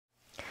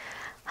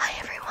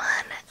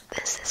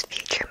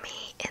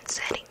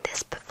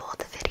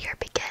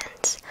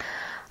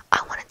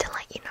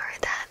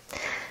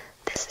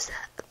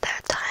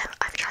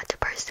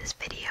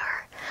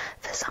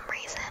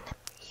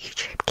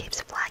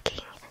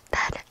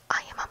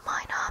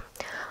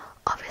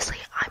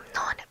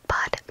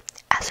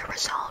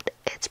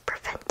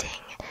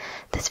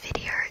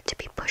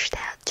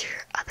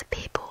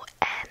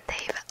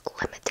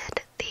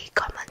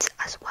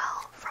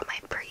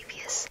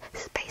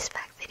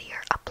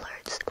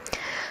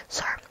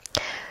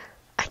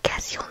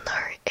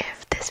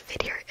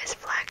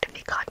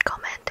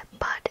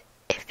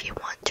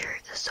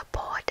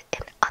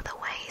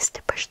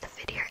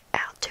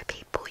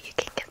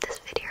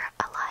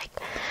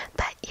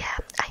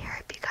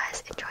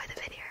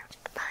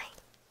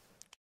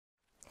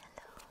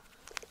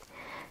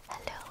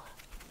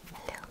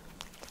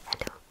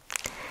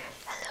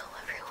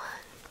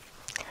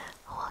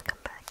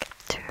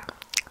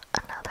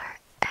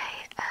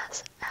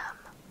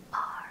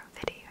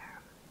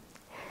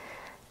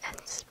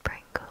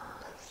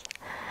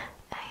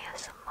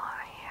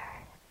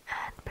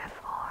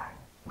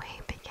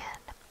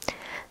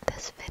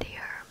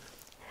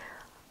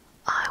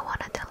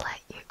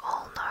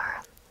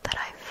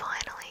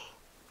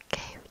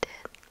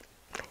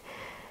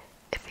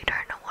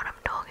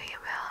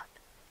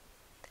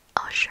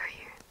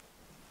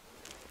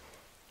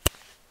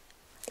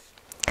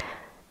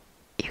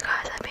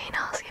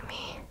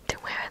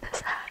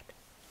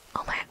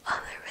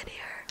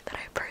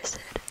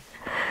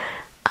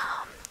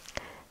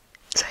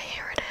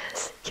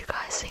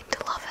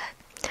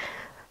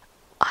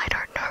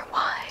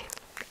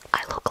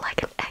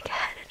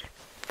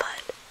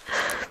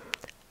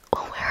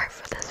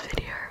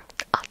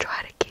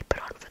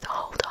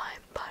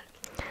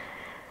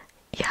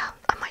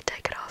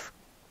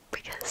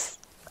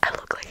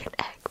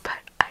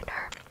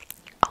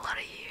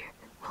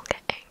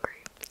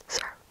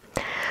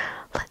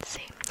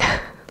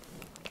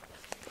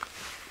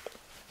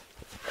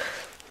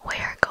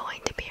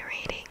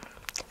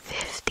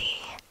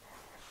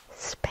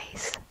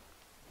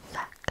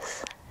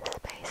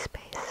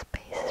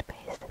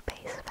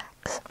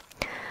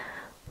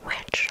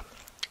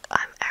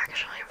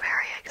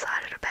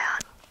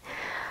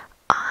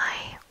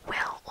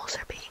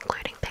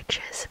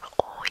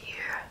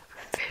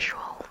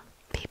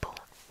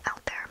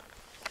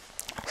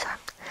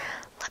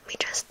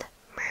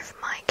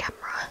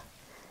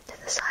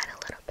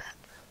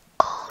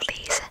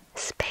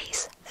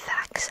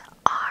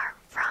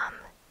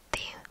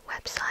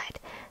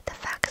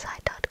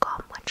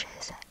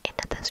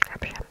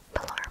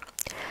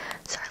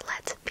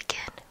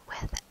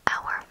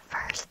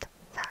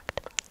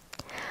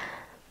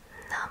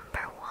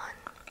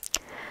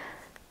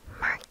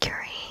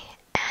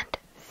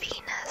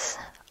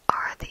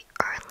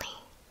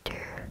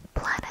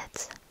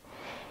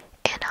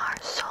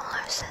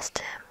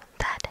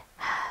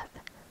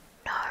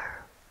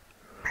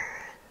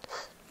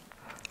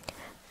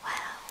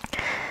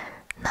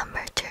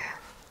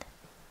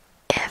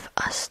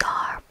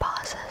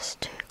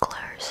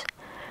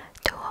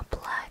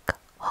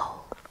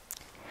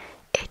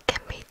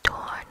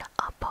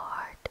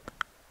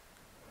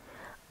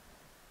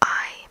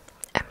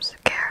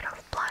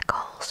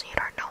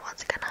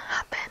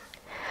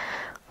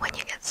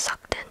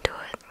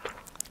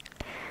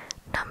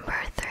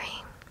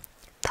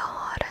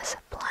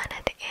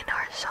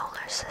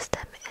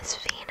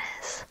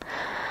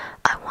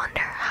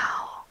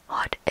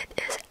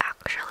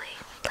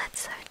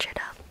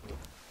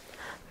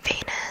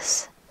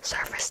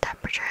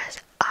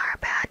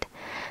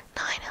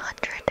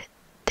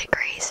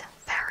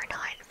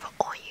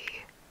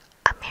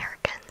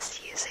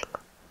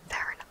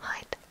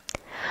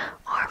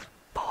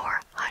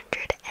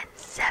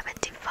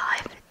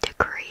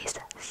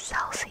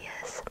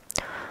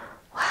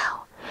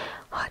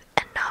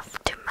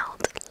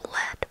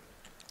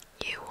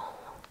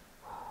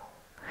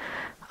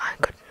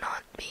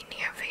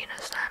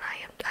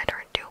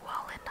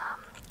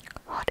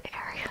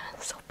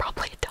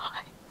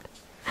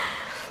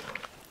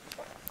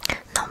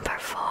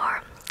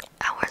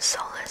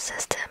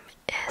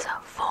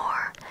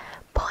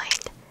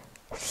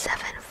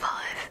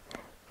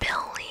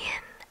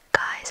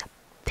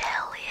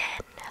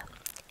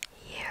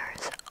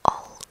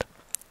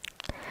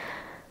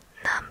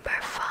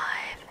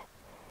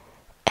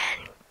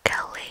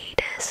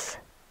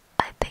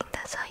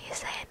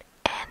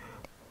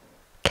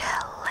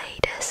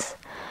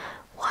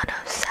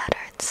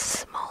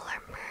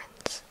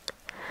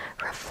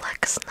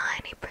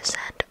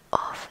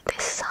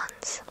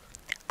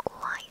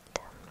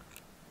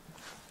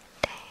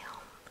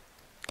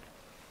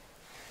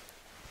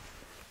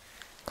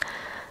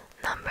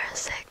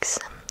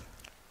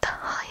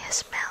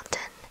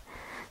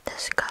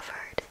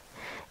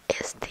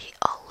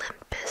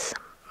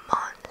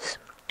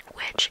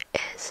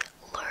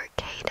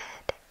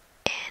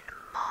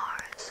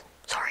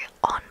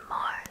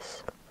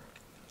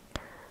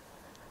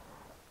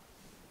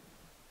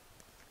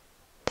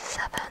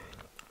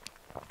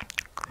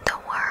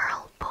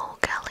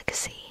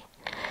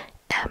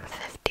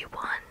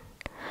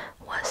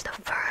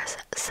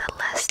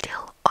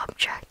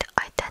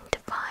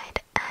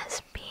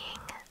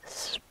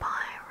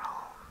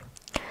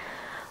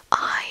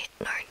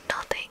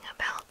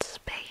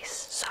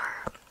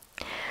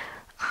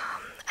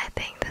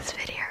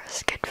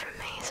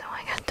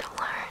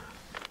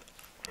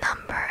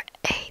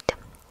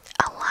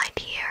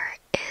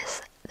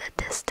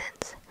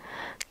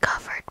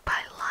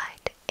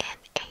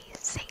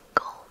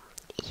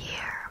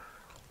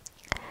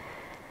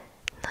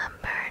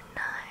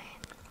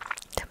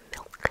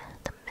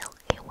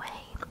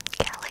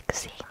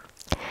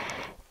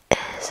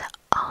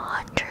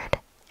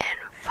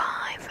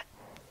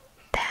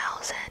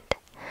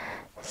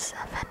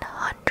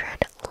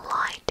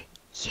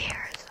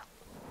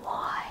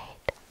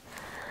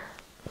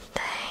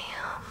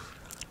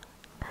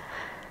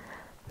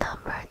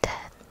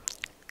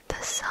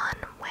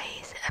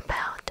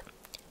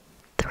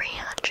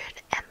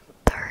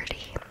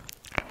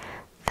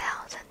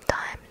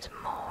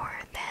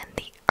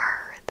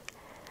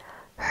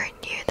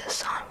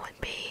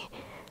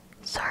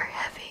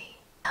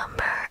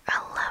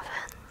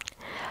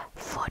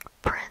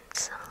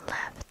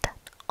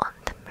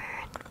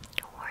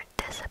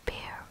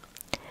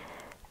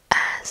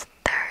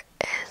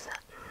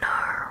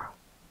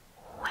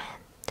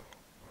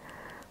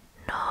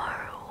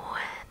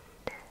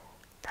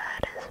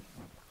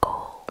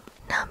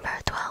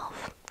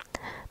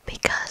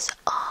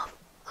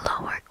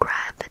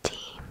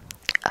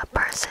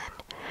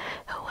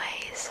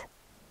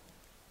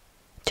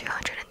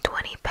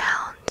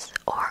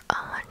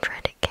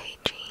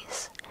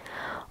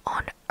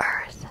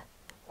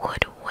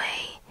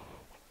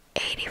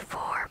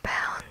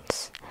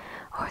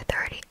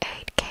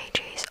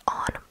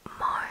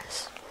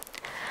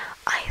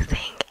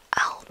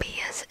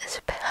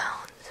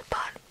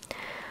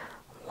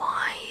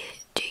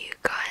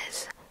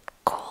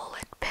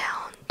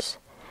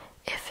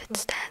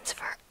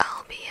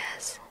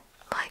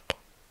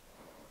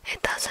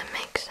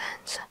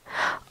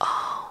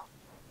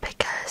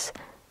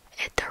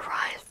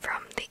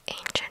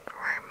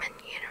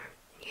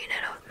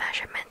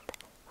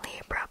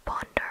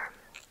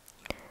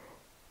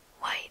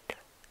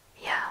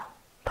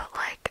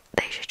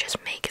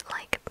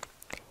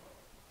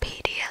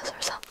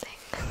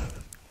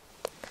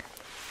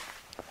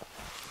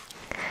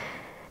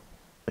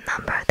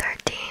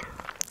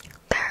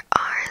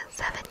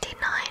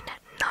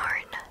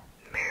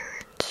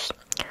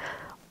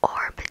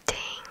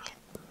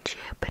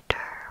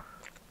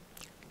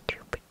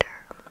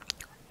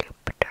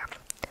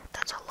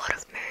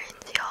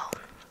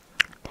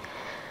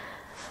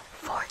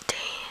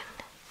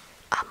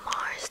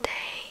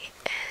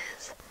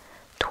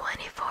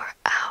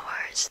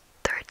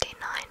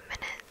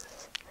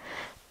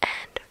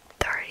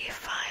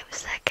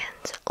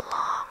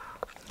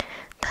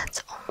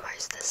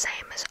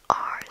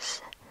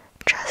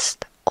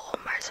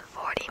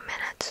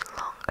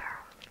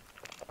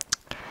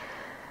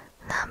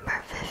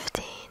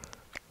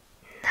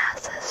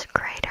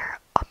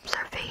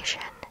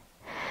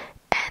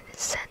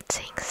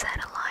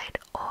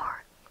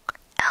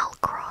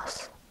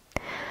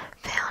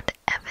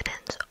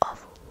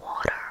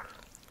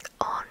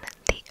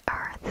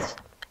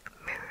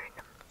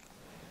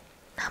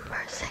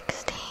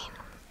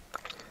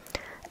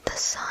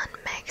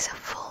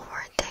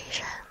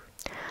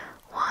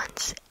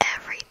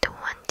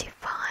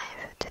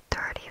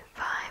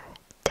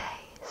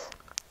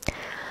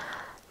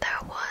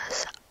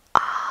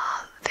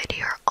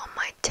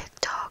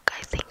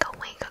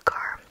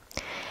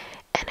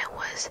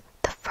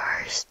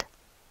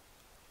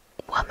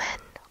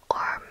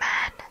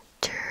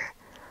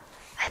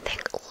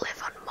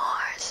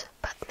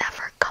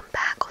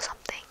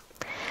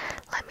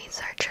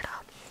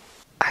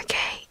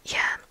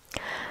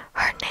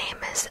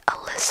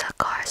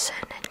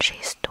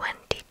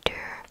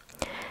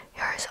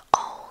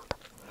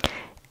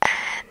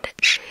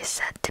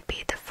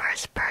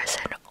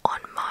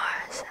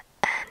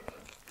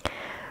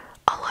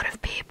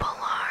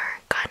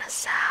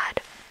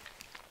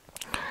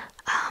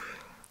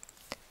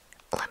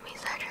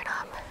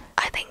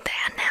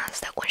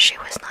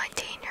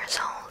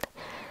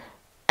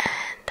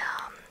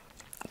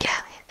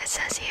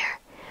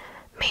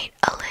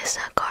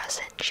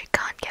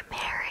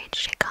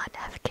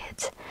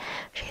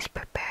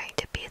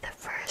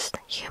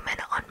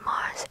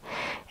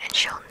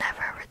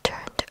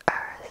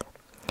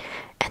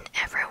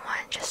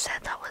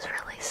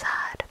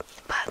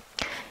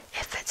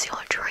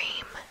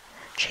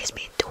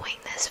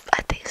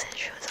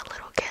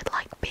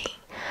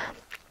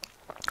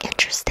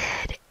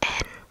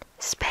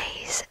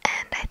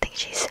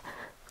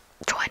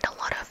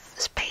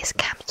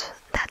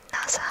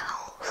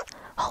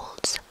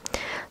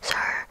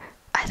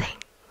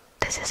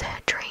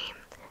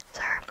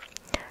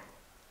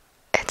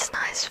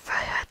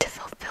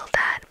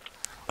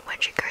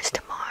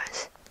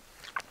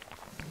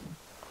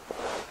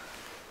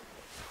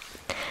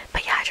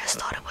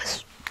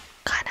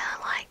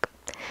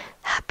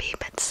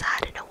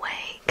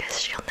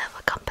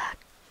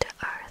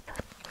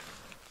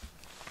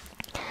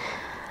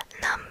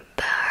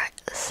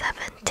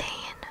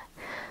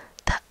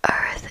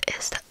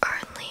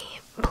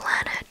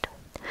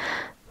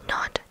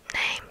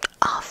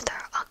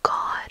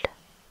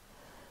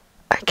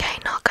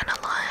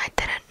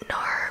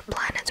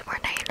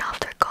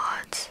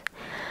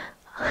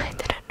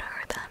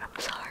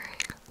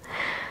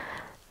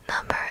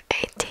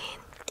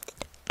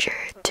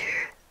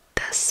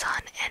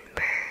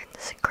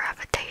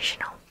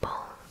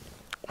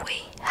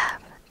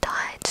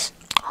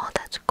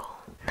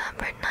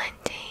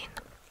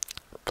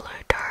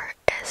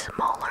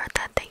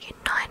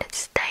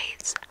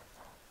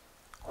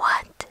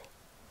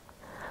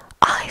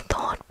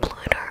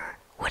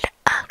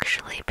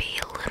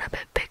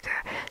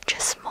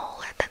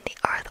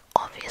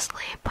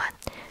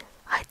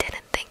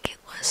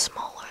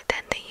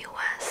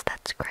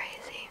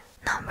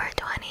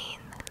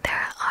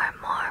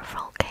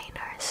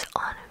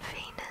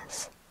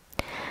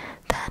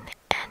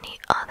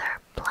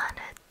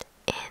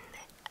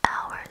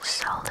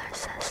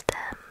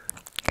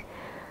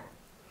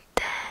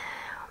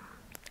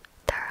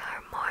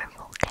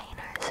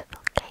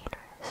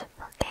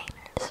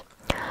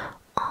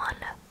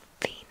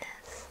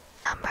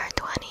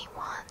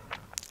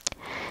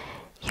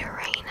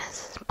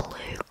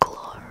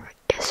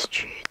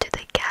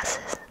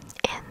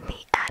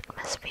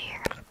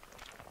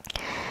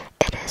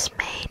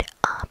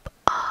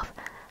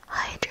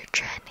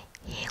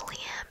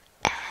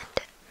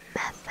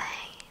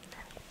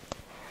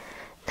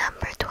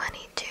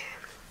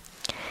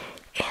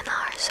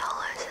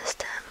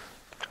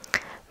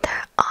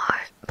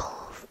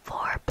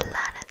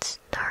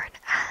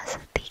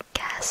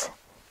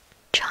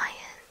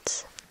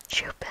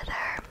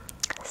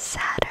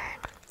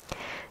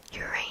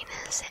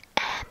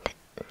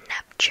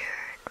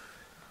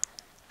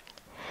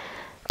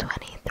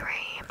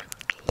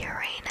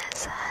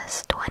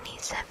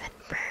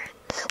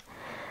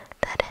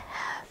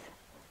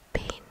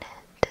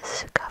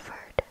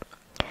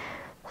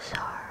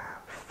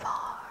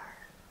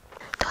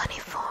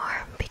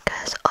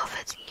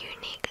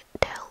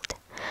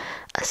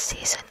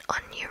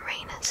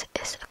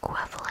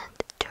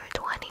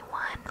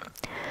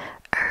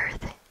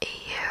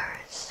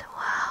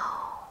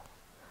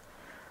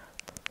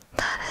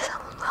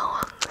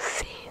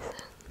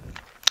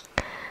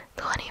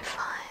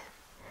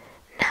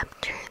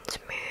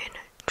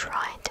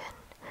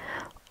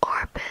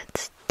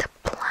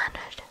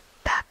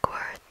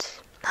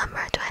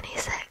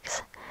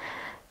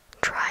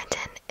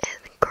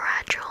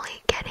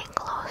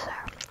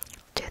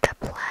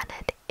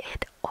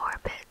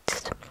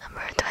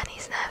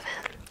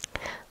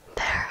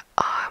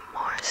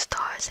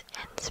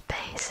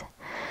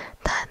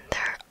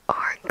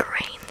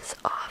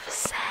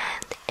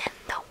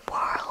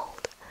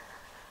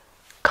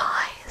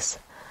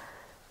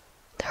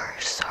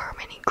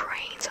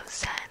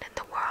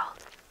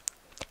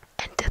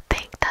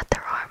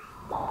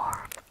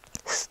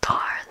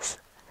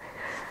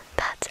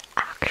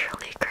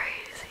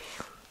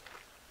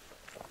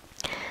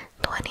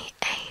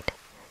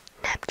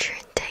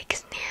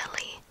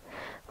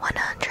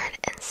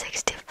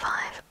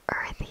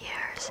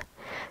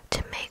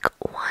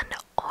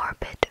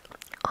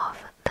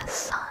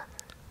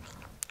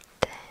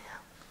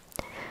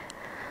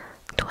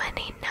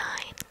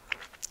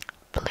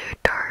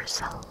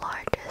the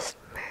largest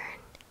moon,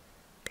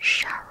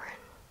 Charon.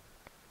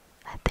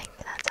 I think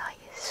that's how you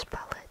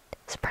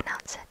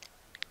pronounce it.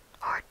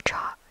 Or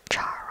Charon.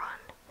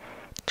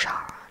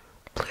 Charon.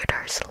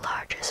 Pluto's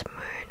largest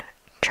moon,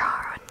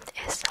 Charon,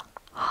 is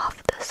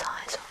half the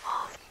size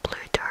of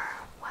Pluto.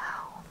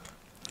 Wow.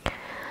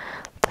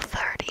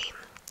 30.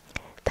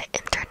 The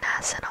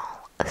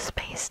International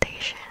Space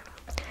Station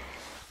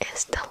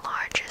is the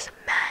largest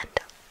manned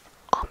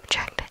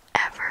object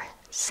ever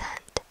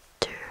sent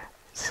to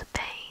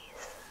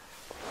space.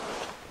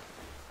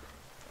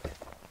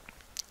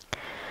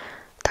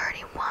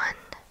 31.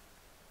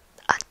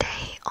 A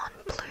day on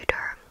Pluto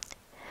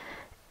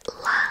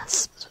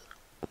lasts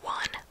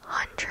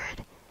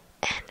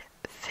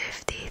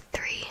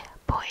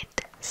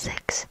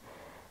 153.6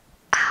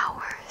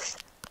 hours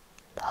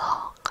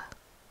long.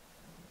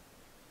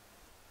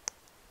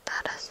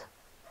 That is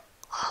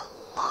a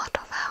lot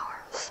of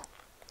hours.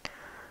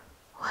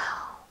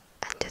 Wow,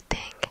 and to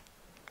think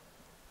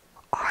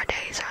our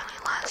days only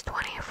last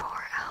 24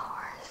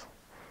 hours.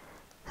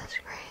 That's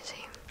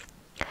crazy.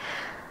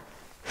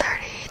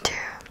 32.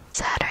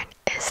 Saturn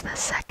is the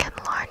second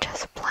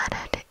largest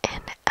planet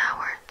in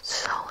our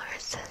solar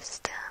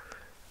system.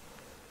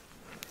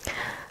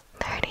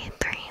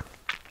 33.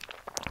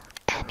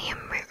 Any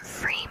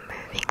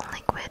free-moving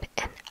liquid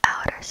in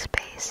outer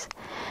space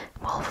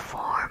will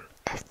form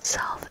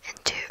itself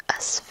into a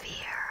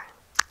sphere.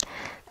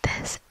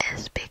 This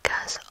is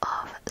because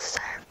of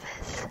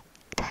surface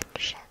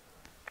tension.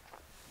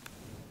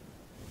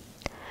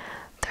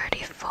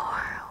 34.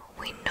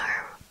 We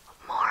know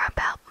more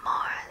about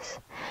Mars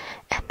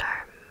and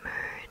our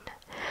moon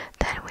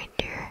than we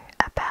do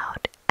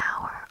about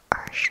our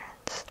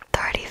oceans.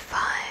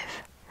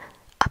 35.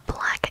 A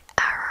black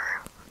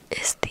arrow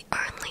is the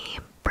only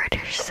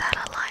British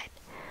satellite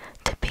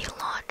to be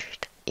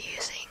launched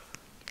using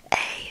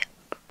a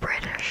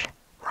British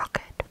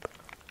rocket.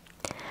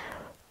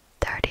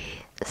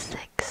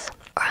 36.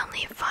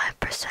 Only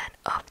 5%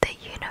 of the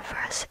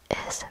universe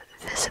is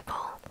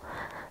visible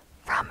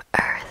from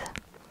Earth.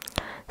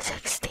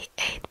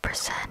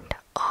 68%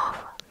 of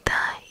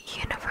the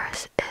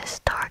universe is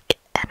dark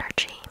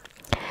energy,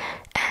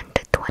 and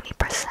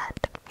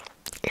 20%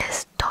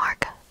 is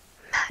dark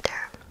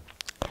matter.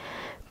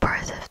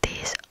 Both of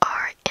these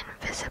are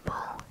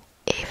invisible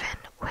even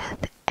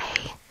with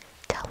a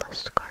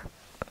telescope.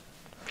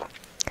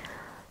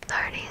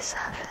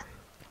 37.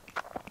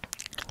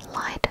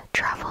 Light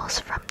travels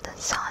from the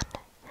sun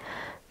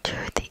to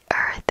the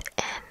earth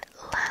in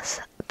less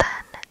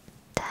than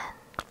 10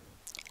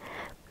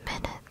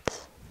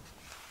 minutes.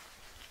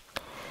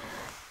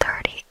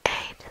 38.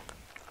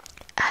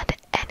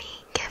 At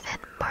any given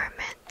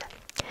moment,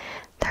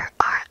 there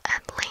are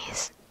at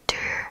least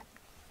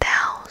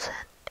 2,000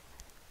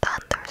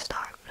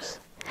 thunderstorms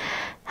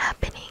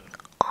happening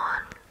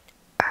on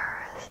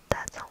Earth.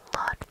 That's a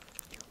lot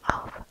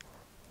of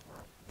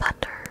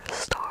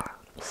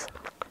thunderstorms.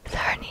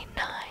 39.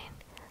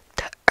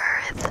 The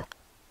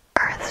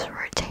Earth's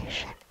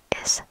rotation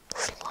is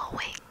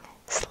slowing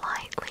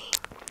slightly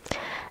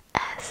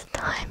as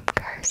time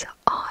goes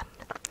on.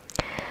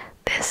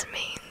 This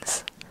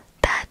means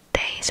that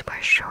days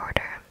were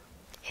shorter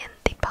in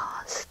the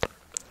past.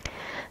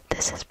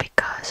 This is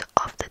because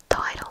of the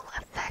tidal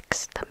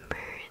effects the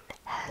moon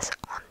has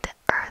on the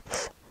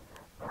Earth's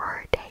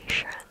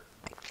rotation.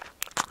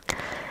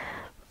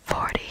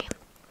 40.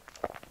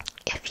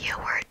 If you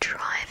were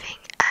driving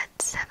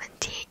at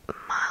 70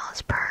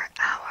 miles per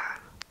hour,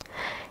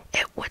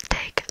 it would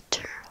take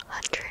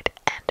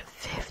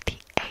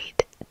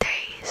 258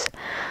 days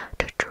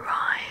to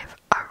drive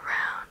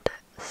around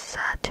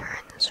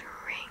Saturn's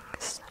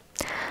rings.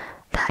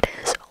 That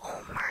is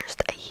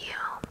almost a year.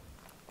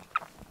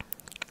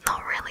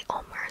 Not really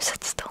almost,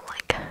 it's still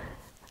like,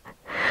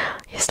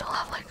 you still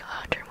have like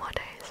 100 more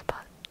days,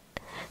 but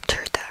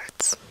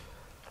 2/3.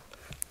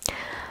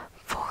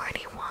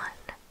 41.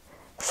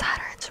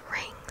 Saturn's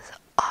rings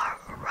are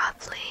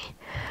roughly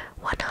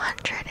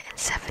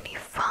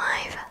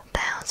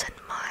 175,000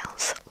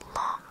 miles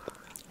long,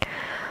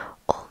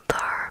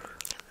 although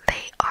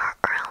they are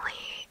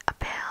only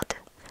about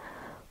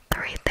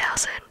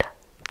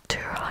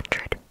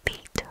 3,200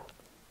 feet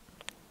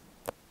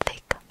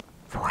thick.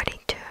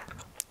 42.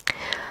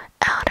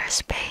 Outer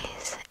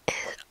space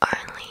is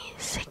only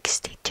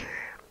 62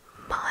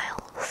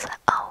 miles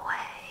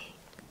away.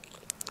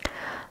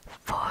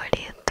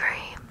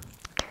 43.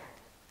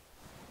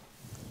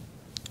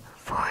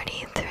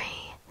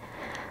 43.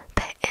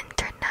 The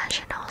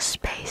International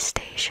Space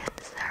Station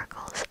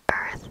circles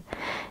Earth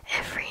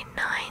every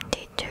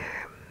 92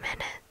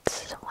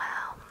 minutes.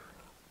 Wow.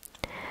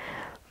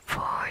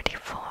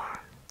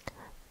 44.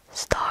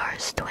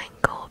 Stars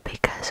twinkle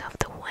because of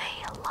the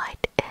way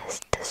light is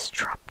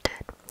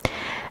disrupted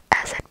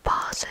as it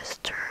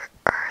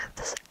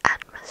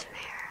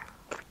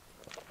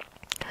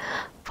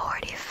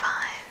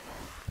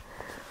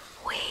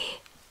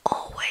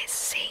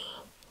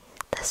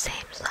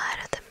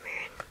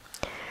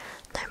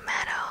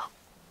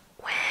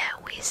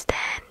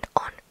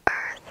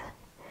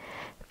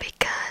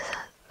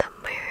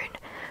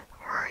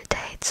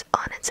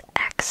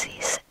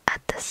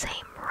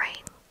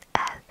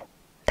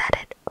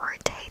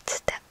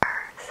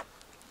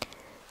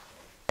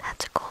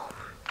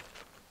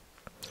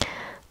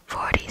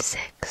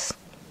 46.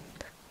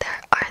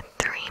 There are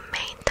three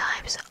main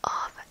types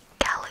of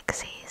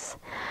galaxies: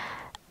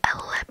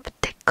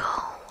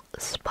 elliptical,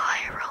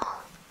 spiral,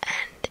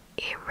 and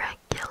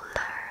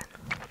irregular.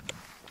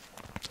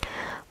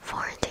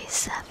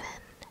 47.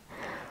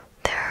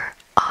 There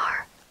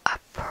are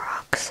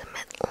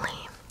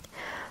approximately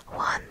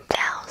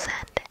 1,000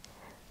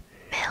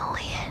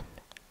 million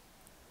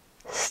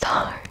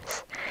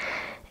stars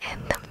in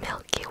the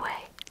Milky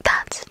Way.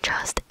 That's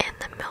just in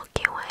the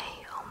Milky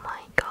Way. Oh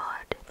my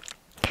god.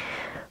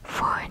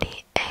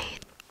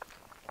 48.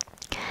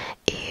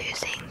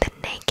 Using the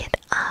naked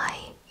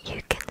eye,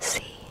 you can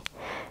see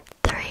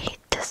 3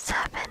 to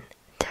 7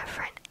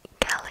 different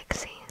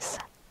galaxies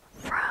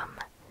from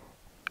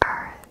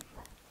Earth.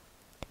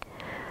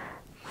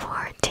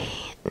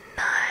 49.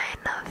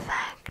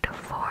 Fact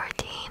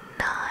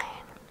 49.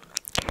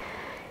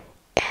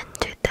 In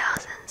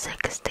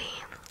 2016,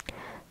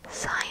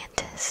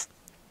 scientists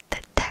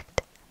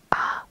detect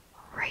a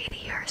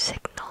radio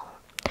signal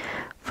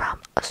from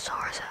a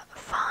source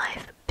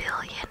 5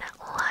 billion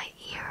light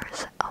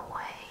years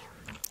away.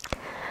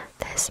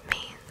 This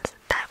means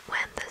that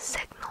when the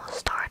signal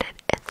started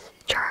its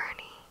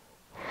journey,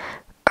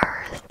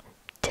 Earth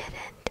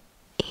didn't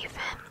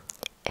even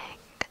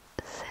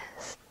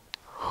exist.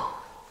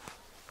 Oh,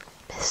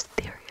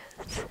 mysterious.